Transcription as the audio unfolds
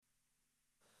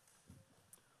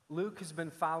Luke has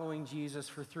been following Jesus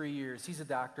for 3 years. He's a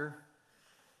doctor.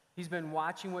 He's been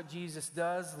watching what Jesus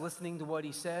does, listening to what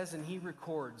he says, and he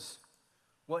records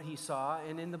what he saw.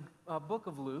 And in the book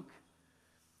of Luke,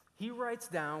 he writes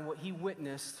down what he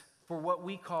witnessed for what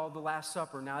we call the Last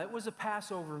Supper. Now, it was a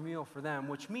Passover meal for them,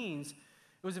 which means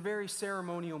it was a very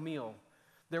ceremonial meal.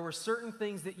 There were certain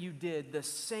things that you did the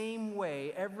same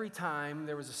way every time.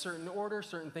 There was a certain order,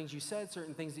 certain things you said,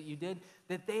 certain things that you did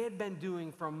that they had been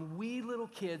doing from wee little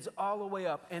kids all the way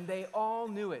up, and they all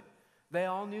knew it. They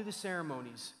all knew the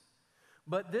ceremonies.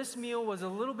 But this meal was a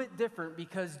little bit different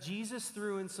because Jesus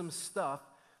threw in some stuff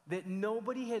that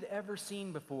nobody had ever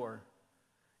seen before.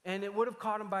 And it would have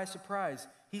caught him by surprise.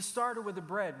 He started with the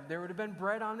bread. There would have been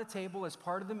bread on the table as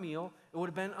part of the meal. It would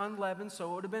have been unleavened,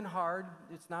 so it would have been hard.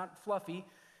 It's not fluffy.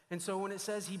 And so when it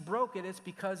says he broke it, it's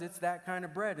because it's that kind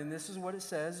of bread. And this is what it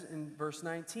says in verse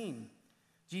 19.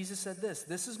 Jesus said this,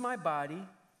 "This is my body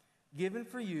given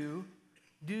for you.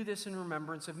 Do this in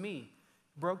remembrance of me."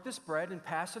 Broke this bread and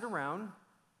passed it around.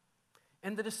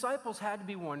 And the disciples had to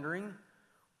be wondering,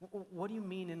 what do you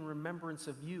mean in remembrance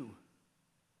of you?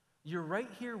 You're right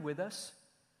here with us.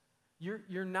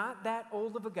 You're not that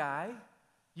old of a guy.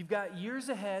 You've got years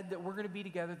ahead that we're going to be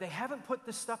together. They haven't put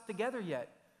this stuff together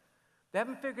yet. They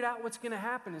haven't figured out what's going to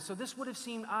happen. And so this would have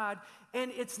seemed odd.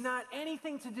 And it's not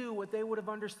anything to do what they would have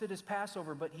understood as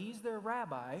Passover, but he's their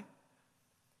rabbi.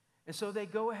 And so they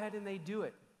go ahead and they do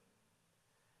it.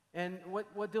 And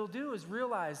what they'll do is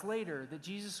realize later that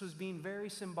Jesus was being very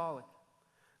symbolic.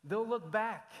 They'll look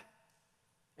back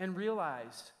and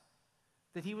realize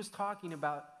that he was talking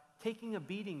about taking a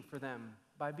beating for them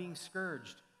by being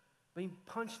scourged, being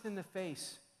punched in the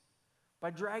face, by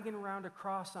dragging around a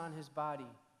cross on his body.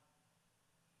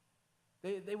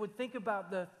 They would think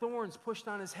about the thorns pushed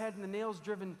on his head and the nails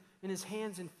driven in his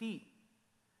hands and feet.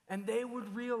 And they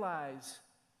would realize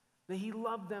that he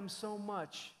loved them so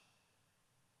much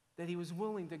that he was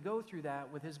willing to go through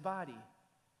that with his body.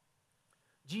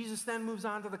 Jesus then moves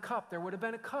on to the cup. There would have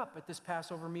been a cup at this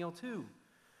Passover meal too.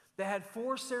 They had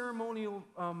 4 ceremonial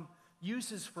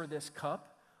uses for this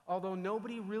cup, although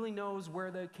nobody really knows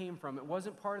where they came from. It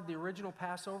wasn't part of the original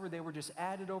Passover. They were just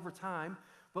added over time.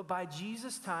 But by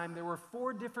Jesus' time, there were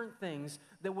 4 different things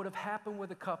that would have happened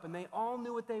with a cup, and they all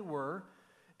knew what they were.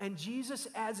 And Jesus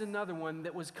adds another one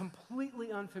that was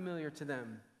completely unfamiliar to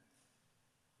them.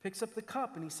 Picks up the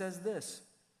cup, and he says this,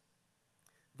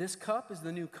 "This cup is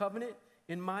the new covenant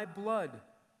in my blood,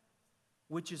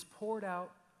 which is poured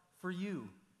out for you."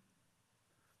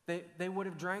 They would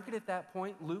have drank it at that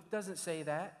point. Luke doesn't say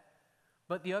that.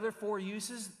 But the other 4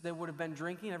 uses, they would have been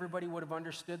drinking. Everybody would have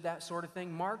understood that sort of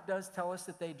thing. Mark does tell us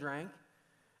that they drank.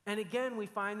 And again, we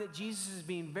find that Jesus is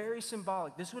being very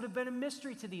symbolic. This would have been a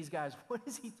mystery to these guys. What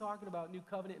is he talking about, new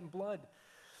covenant and blood?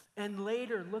 And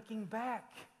later, looking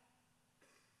back,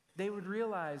 they would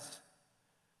realize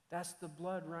that's the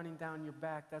blood running down your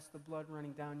back. That's the blood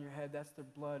running down your head. That's the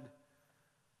blood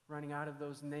running out of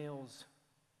those nails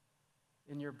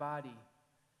in your body.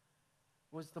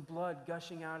 Was the blood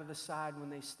gushing out of the side when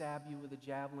they stabbed you with a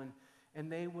javelin.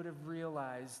 And they would have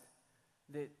realized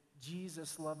that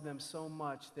Jesus loved them so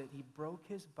much that he broke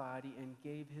his body and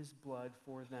gave his blood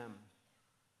for them.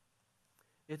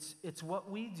 It's what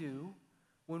we do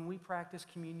when we practice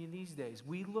communion these days.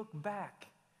 We look back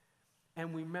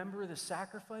and we remember the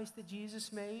sacrifice that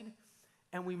Jesus made,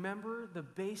 and we remember the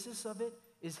basis of it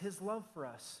is his love for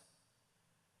us.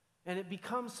 And it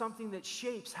becomes something that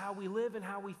shapes how we live and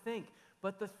how we think.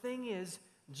 But the thing is,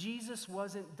 Jesus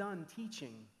wasn't done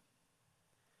teaching.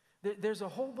 There's a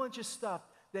whole bunch of stuff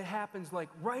that happens like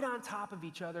right on top of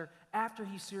each other after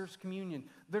he serves communion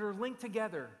that are linked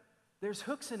together. There's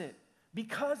hooks in it.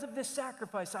 Because of this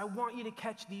sacrifice, I want you to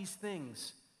catch these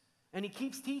things. And he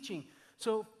keeps teaching.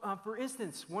 So, for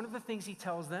instance, one of the things he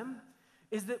tells them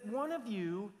is that one of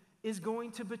you is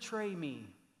going to betray me.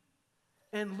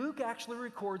 And Luke actually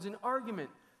records an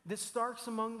argument that starts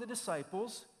among the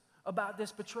disciples about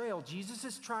this betrayal. Jesus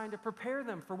is trying to prepare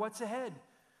them for what's ahead.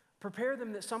 Prepare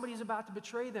them that somebody's about to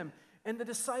betray them. And the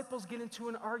disciples get into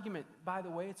an argument. By the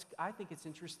way, I think it's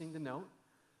interesting to note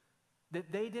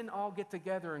that they didn't all get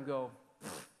together and go,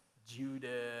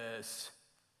 "Judas.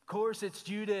 Of course it's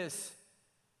Judas.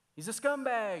 He's a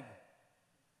scumbag."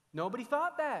 Nobody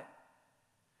thought that.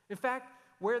 In fact,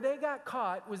 where they got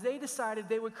caught was they decided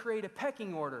they would create a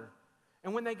pecking order.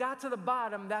 And when they got to the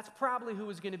bottom, that's probably who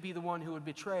was going to be the one who would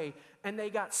betray. And they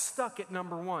got stuck at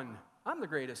number 1. I'm the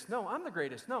greatest. No, I'm the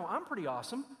greatest. No, I'm pretty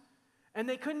awesome. And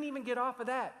they couldn't even get off of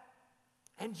that.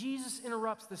 And Jesus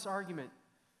interrupts this argument.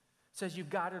 Says, "You've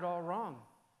got it all wrong."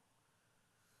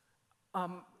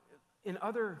 In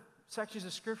other sections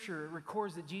of Scripture, it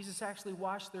records that Jesus actually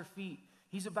washed their feet.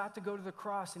 He's about to go to the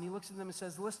cross, and he looks at them and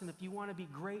says, listen, if you want to be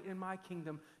great in my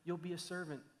kingdom, you'll be a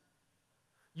servant.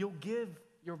 You'll give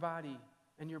your body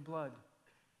and your blood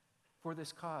for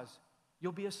this cause.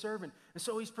 You'll be a servant. And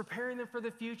so he's preparing them for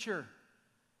the future.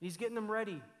 He's getting them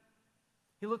ready.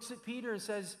 He looks at Peter and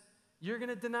says, you're going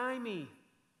to deny me.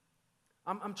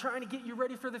 I'm trying to get you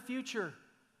ready for the future.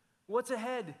 What's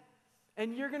ahead?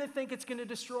 And you're going to think it's going to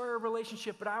destroy our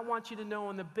relationship, but I want you to know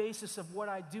on the basis of what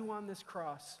I do on this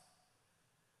cross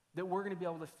that we're going to be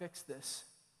able to fix this.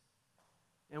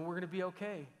 And we're going to be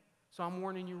okay. So I'm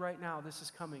warning you right now, this is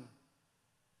coming.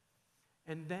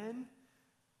 And then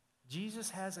Jesus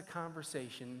has a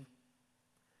conversation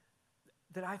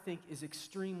that I think is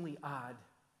extremely odd.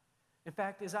 In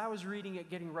fact, as I was reading it,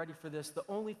 getting ready for this, the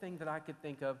only thing that I could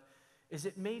think of is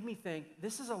it made me think,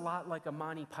 this is a lot like a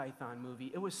Monty Python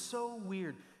movie. It was so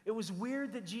weird. It was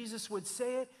weird that Jesus would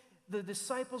say it. The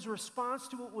disciples' response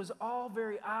to it was all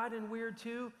very odd and weird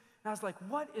too. And I was like,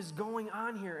 what is going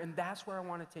on here? And that's where I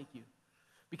want to take you.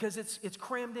 Because it's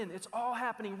crammed in. It's all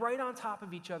happening right on top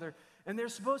of each other. And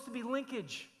there's supposed to be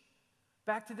linkage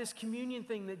back to this communion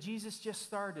thing that Jesus just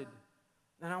started.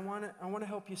 And I want to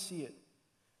help you see it.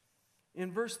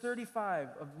 In verse 35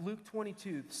 of Luke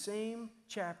 22, the same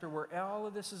chapter where all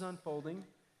of this is unfolding,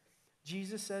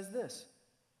 Jesus says this: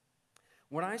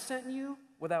 when I sent you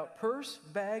without purse,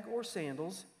 bag, or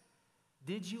sandals,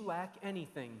 did you lack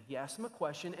anything? He asked them a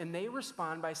question, and they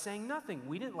respond by saying nothing.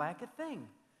 We didn't lack a thing.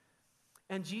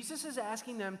 And Jesus is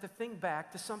asking them to think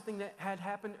back to something that had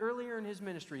happened earlier in his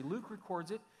ministry. Luke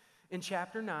records it in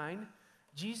chapter 9.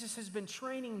 Jesus has been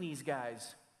training these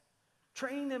guys,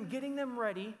 training them, getting them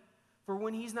ready for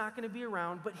when he's not going to be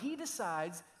around, but he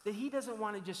decides that he doesn't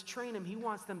want to just train them, he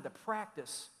wants them to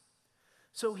practice.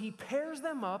 So he pairs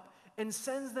them up and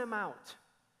sends them out.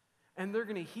 And they're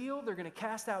going to heal, they're going to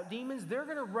cast out demons, they're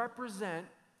going to represent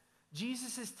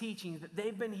Jesus' teachings that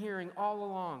they've been hearing all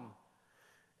along.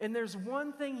 And there's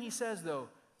one thing he says though,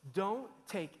 don't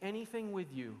take anything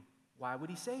with you. Why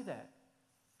would he say that?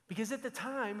 Because at the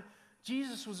time,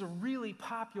 Jesus was a really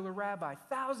popular rabbi.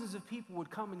 Thousands of people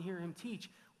would come and hear him teach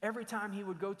every time he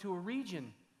would go to a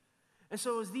region. And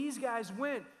so as these guys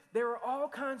went, there were all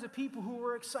kinds of people who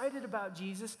were excited about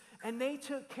Jesus, and they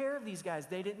took care of these guys.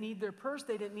 They didn't need their purse.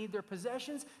 They didn't need their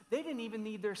possessions. They didn't even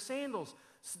need their sandals.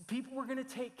 People were going to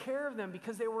take care of them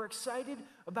because they were excited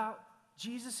about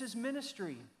Jesus'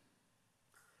 ministry.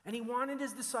 And he wanted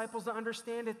his disciples to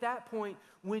understand at that point,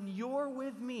 when you're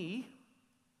with me,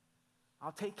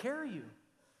 I'll take care of you.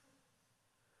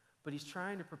 But he's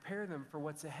trying to prepare them for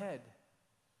what's ahead.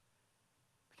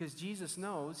 Because Jesus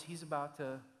knows he's about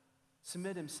to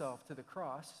submit himself to the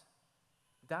cross,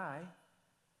 die,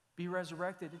 be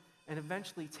resurrected, and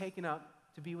eventually taken up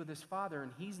to be with his Father,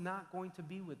 and he's not going to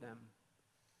be with them.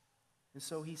 And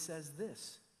so he says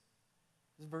this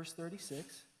is verse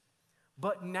 36.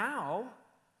 But now,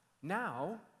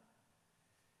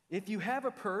 if you have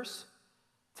a purse,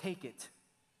 take it,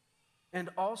 and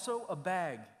also a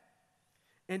bag.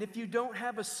 And if you don't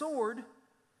have a sword,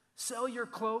 sell your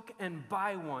cloak and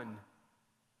buy one.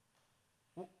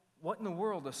 What in the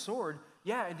world, a sword?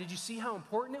 Yeah, and did you see how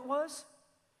important it was?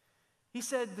 He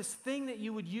said this thing that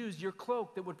you would use, your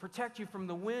cloak that would protect you from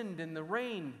the wind and the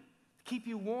rain, to keep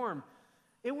you warm.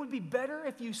 It would be better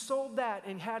if you sold that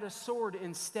and had a sword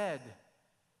instead.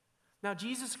 Now,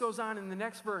 Jesus goes on in the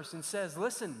next verse and says,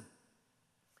 listen,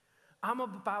 I'm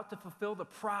about to fulfill the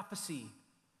prophecy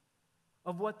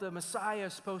of what the Messiah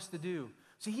is supposed to do.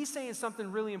 So he's saying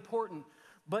something really important,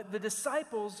 but the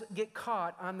disciples get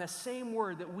caught on the same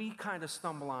word that we kind of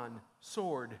stumble on,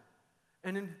 sword.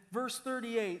 And in verse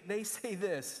 38, they say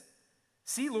this: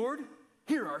 see, Lord,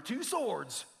 here are two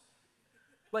swords.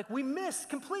 Like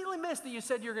completely missed that you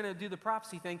said you're going to do the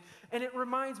prophecy thing. And it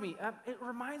reminds me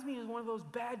of one of those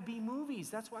bad B movies.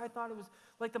 That's why I thought it was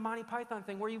like the Monty Python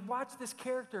thing, where you watch this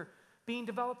character being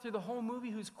developed through the whole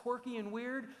movie who's quirky and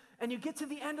weird, and you get to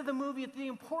the end of the movie at the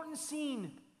important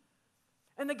scene,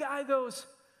 and the guy goes,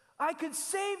 I could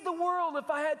save the world if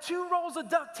I had 2 rolls of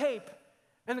duct tape.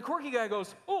 And the quirky guy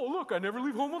goes, oh, look, I never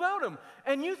leave home without him.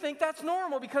 And you think that's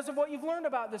normal because of what you've learned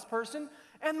about this person,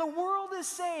 and the world is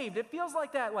saved. It feels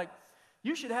like that, like,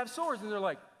 you should have swords. And they're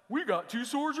like, we got 2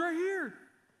 swords right here.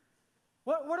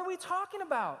 What are we talking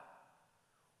about?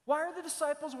 Why are the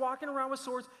disciples walking around with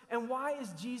swords, and why is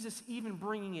Jesus even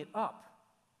bringing it up?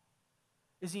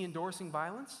 Is he endorsing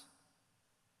violence?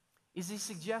 Is he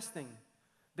suggesting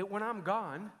that when I'm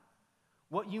gone,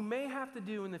 what you may have to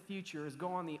do in the future is go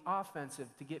on the offensive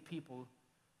to get people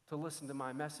to listen to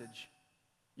my message?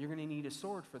 You're going to need a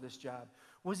sword for this job.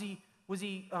 Was he Was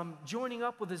he joining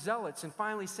up with the zealots and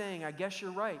finally saying, I guess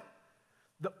you're right.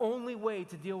 The only way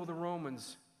to deal with the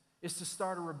Romans is to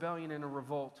start a rebellion and a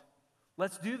revolt.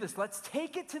 Let's do this. Let's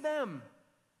take it to them.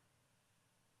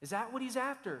 Is that what he's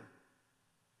after?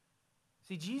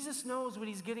 See, Jesus knows what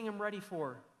he's getting them ready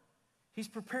for. He's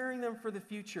preparing them for the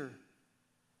future.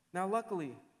 Now,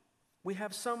 luckily, we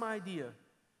have some idea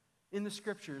in the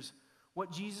scriptures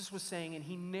what Jesus was saying, and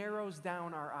he narrows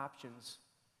down our options.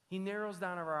 He narrows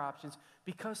down our options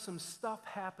because some stuff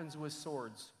happens with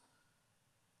swords.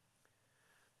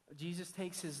 Jesus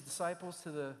takes his disciples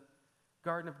to the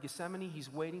Garden of Gethsemane.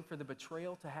 He's waiting for the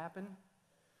betrayal to happen.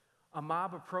 A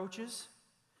mob approaches.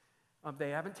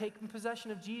 They haven't taken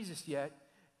possession of Jesus yet,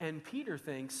 and Peter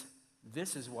thinks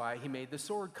this is why he made the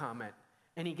sword comment.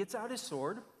 And he gets out his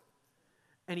sword,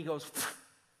 and he goes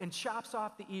and chops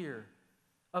off the ear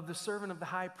of the servant of the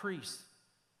high priest.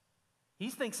 He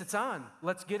thinks it's on.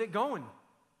 Let's get it going.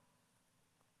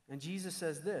 And Jesus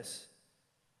says this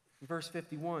in verse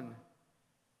 51,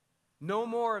 no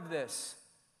more of this.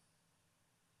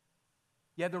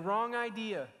 You had the wrong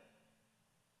idea.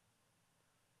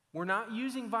 We're not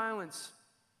using violence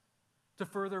to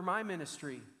further my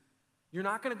ministry. You're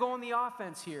not going to go on the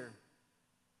offense here.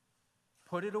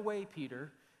 Put it away,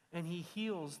 Peter. And he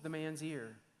heals the man's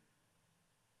ear.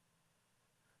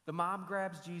 The mob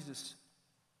grabs Jesus.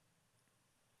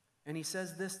 And he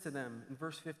says this to them in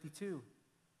verse 52.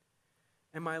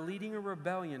 Am I leading a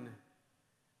rebellion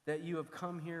that you have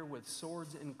come here with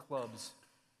swords and clubs?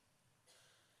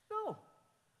 No.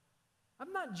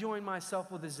 I've not joined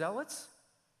myself with the zealots.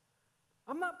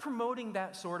 I'm not promoting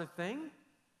that sort of thing.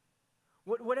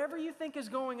 Whatever you think is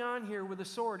going on here with the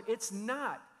sword, it's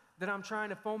not that I'm trying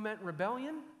to foment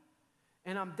rebellion,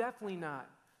 and I'm definitely not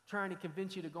trying to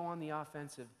convince you to go on the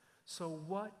offensive. So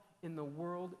what in the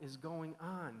world is going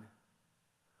on?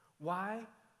 Why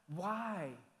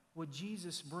would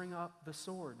Jesus bring up the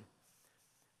sword?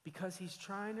 Because he's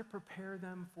trying to prepare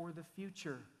them for the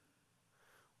future.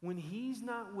 When he's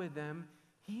not with them,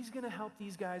 he's going to help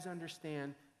these guys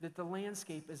understand that the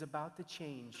landscape is about to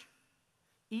change.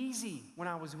 Easy when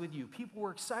I was with you. People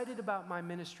were excited about my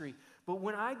ministry. But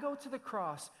when I go to the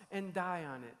cross and die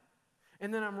on it,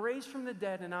 and then I'm raised from the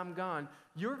dead and I'm gone,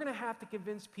 you're going to have to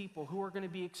convince people who are going to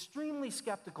be extremely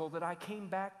skeptical that I came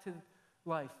back to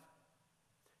life.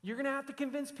 You're going to have to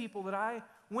convince people that I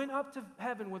went up to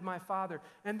heaven with my Father,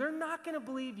 and they're not going to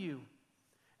believe you.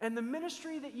 And the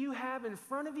ministry that you have in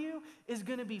front of you is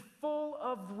going to be full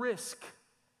of risk,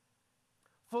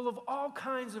 full of all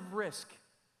kinds of risk.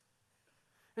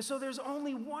 And so there's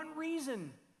only one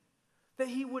reason that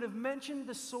he would have mentioned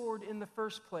the sword in the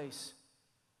first place.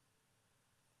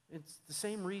 It's the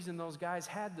same reason those guys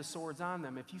had the swords on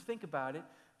them. If you think about it,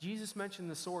 Jesus mentioned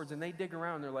the swords, and they dig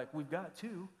around. They're like, we've got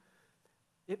two.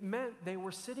 It meant they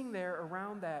were sitting there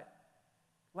around that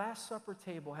Last Supper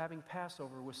table having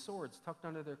Passover with swords tucked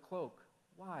under their cloak.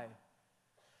 Why?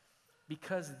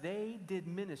 Because they did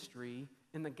ministry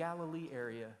in the Galilee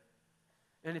area.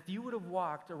 And if you would have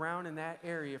walked around in that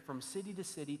area from city to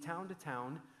city, town to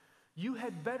town, you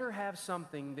had better have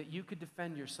something that you could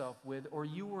defend yourself with, or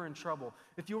you were in trouble.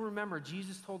 If you'll remember,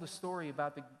 Jesus told a story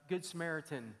about the Good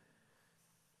Samaritan.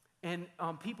 And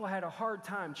people had a hard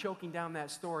time choking down that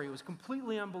story. It was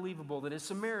completely unbelievable that a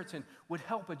Samaritan would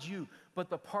help a Jew. But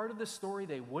the part of the story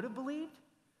they would have believed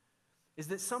is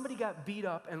that somebody got beat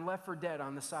up and left for dead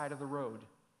on the side of the road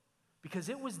because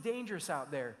it was dangerous out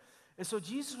there. And so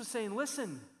Jesus was saying,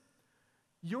 listen,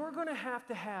 you're going to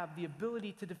have the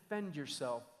ability to defend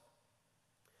yourself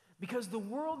because the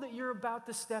world that you're about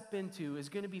to step into is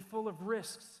going to be full of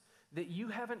risks that you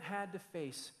haven't had to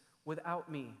face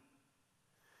without me.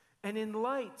 And in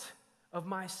light of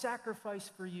my sacrifice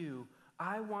for you,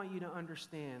 I want you to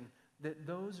understand that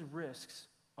those risks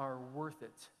are worth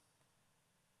it.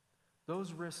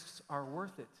 Those risks are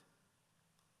worth it.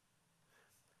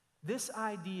 This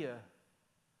idea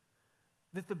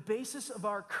that the basis of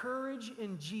our courage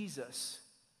in Jesus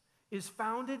is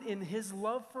founded in his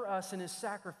love for us and his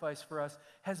sacrifice for us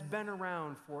has been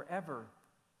around forever.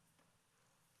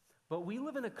 But we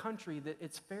live in a country that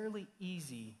it's fairly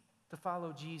easy to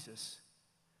follow Jesus.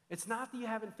 It's not that you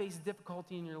haven't faced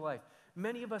difficulty in your life.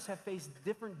 Many of us have faced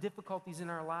different difficulties in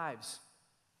our lives.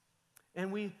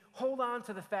 And we hold on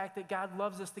to the fact that God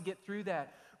loves us to get through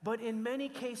that. But in many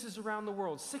cases around the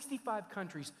world, 65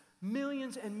 countries,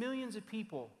 millions and millions of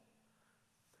people,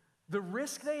 the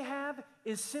risk they have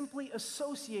is simply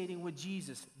associating with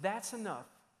Jesus. That's enough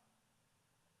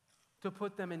to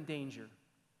put them in danger.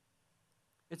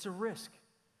 It's a risk.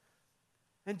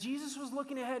 And Jesus was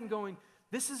looking ahead and going,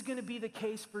 this is going to be the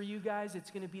case for you guys.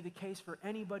 It's going to be the case for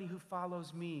anybody who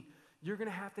follows me. You're going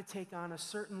to have to take on a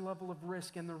certain level of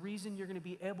risk, and the reason you're going to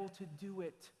be able to do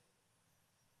it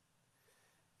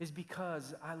is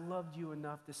because I loved you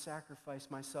enough to sacrifice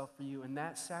myself for you. And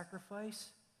that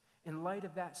sacrifice, in light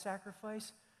of that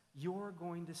sacrifice, you're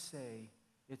going to say,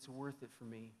 it's worth it for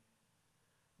me.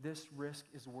 This risk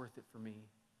is worth it for me.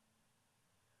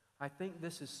 I think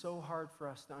this is so hard for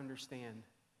us to understand.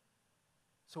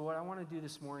 So what I want to do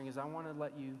this morning is I want to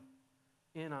let you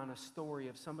in on a story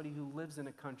of somebody who lives in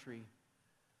a country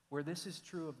where this is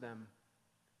true of them.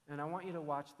 And I want you to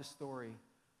watch the story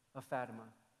of Fatima.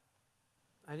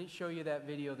 I didn't show you that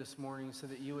video this morning so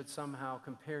that you would somehow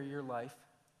compare your life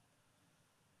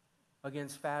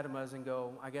against Fatima's and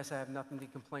go, I guess I have nothing to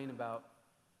complain about.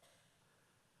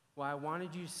 Well, I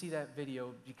wanted you to see that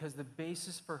video because the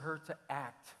basis for her to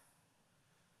act,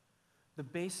 the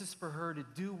basis for her to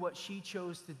do what she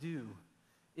chose to do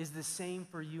is the same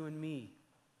for you and me.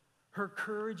 Her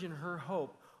courage and her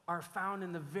hope are found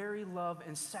in the very love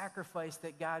and sacrifice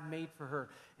that God made for her.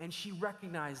 And she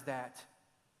recognized that.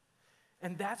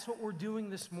 And that's what we're doing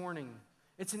this morning.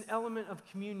 It's an element of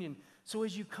communion. So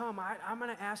as you come, I'm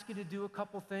going to ask you to do a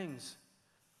couple things.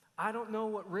 I don't know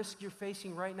what risk you're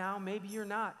facing right now. Maybe you're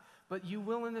not, but you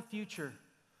will in the future.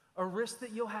 A risk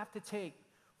that you'll have to take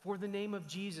for the name of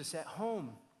Jesus at home,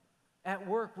 at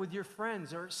work, with your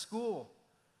friends, or at school.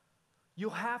 You'll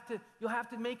have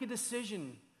to make a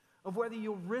decision of whether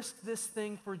you'll risk this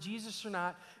thing for Jesus or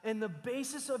not. And the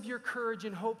basis of your courage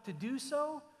and hope to do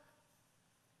so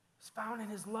is found in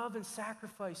his love and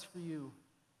sacrifice for you.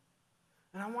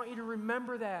 And I want you to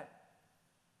remember that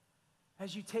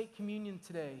as you take communion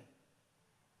today.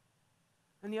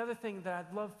 And the other thing that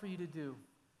I'd love for you to do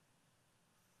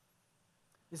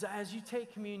is that as you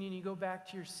take communion, you go back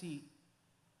to your seat.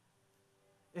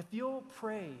 If you'll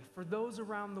pray for those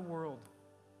around the world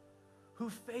who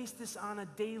face this on a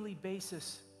daily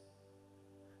basis,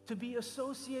 to be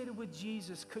associated with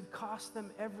Jesus could cost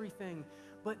them everything,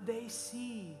 but they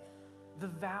see the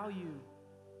value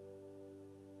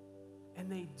and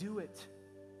they do it.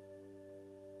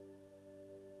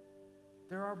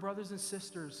 They're our brothers and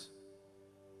sisters,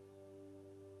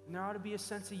 and there ought to be a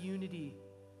sense of unity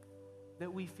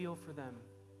that we feel for them.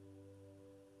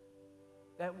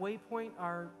 At Waypoint,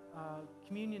 our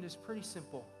communion is pretty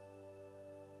simple.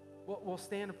 We'll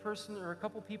stand a person or a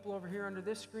couple people over here under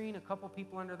this screen, a couple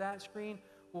people under that screen.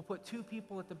 We'll put 2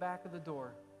 people at the back of the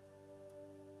door.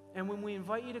 And when we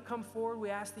invite you to come forward,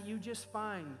 we ask that you just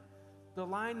find the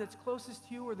line that's closest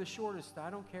to you or the shortest.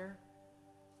 I don't care.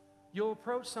 You'll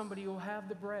approach somebody who will have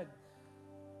the bread,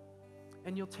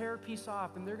 and you'll tear a piece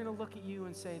off, and they're going to look at you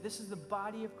and say, this is the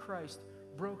body of Christ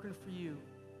broken for you.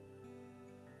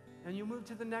 And you move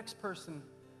to the next person,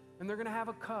 and they're going to have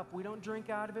a cup. We don't drink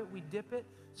out of it, we dip it.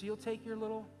 So you'll take your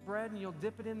little bread and you'll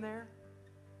dip it in there,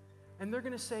 and they're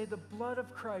going to say, the blood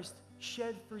of Christ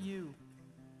shed for you.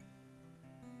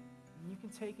 And you can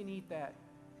take and eat that.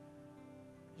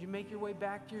 As you make your way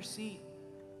back to your seat,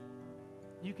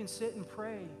 you can sit and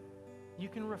pray. You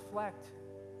can reflect.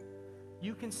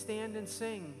 You can stand and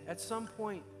sing. At some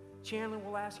point, Chandler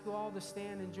will ask you all to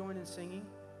stand and join in singing.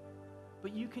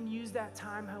 But you can use that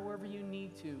time however you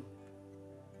need to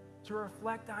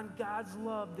reflect on God's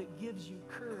love that gives you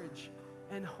courage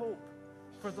and hope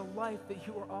for the life that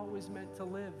you were always meant to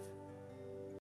live.